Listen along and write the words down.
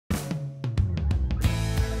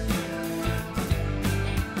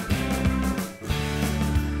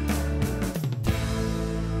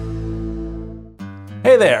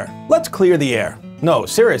Hey there, let's clear the air. No,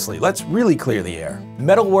 seriously, let's really clear the air.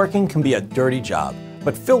 Metalworking can be a dirty job,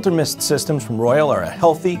 but Filtermist systems from Royal are a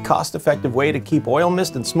healthy, cost-effective way to keep oil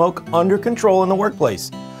mist and smoke under control in the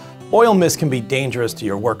workplace. Oil mist can be dangerous to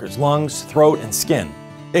your workers' lungs, throat, and skin.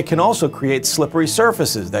 It can also create slippery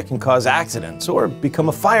surfaces that can cause accidents or become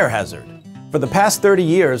a fire hazard. For the past 30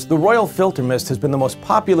 years, the Royal Filtermist has been the most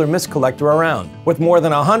popular mist collector around, with more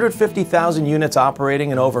than 150,000 units operating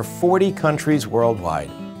in over 40 countries worldwide.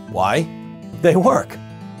 Why? They work.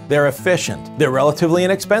 They're efficient, they're relatively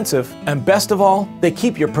inexpensive, and best of all, they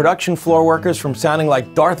keep your production floor workers from sounding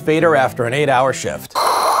like Darth Vader after an 8-hour shift.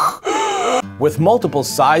 With multiple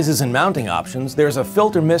sizes and mounting options, there's a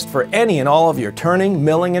Filtermist for any and all of your turning,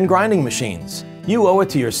 milling, and grinding machines. You owe it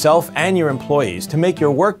to yourself and your employees to make your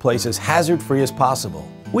workplace as hazard-free as possible.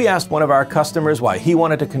 We asked one of our customers why he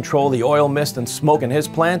wanted to control the oil mist and smoke in his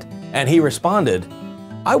plant, and he responded,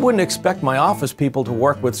 "I wouldn't expect my office people to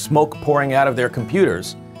work with smoke pouring out of their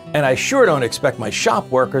computers, and I sure don't expect my shop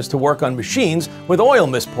workers to work on machines with oil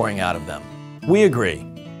mist pouring out of them." We agree.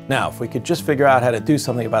 Now, if we could just figure out how to do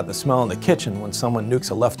something about the smell in the kitchen when someone nukes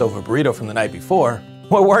a leftover burrito from the night before,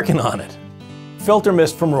 we're working on it.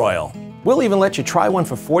 Filtermist from Royal. We'll even let you try one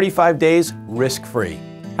for 45 days risk-free.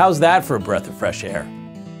 How's that for a breath of fresh air?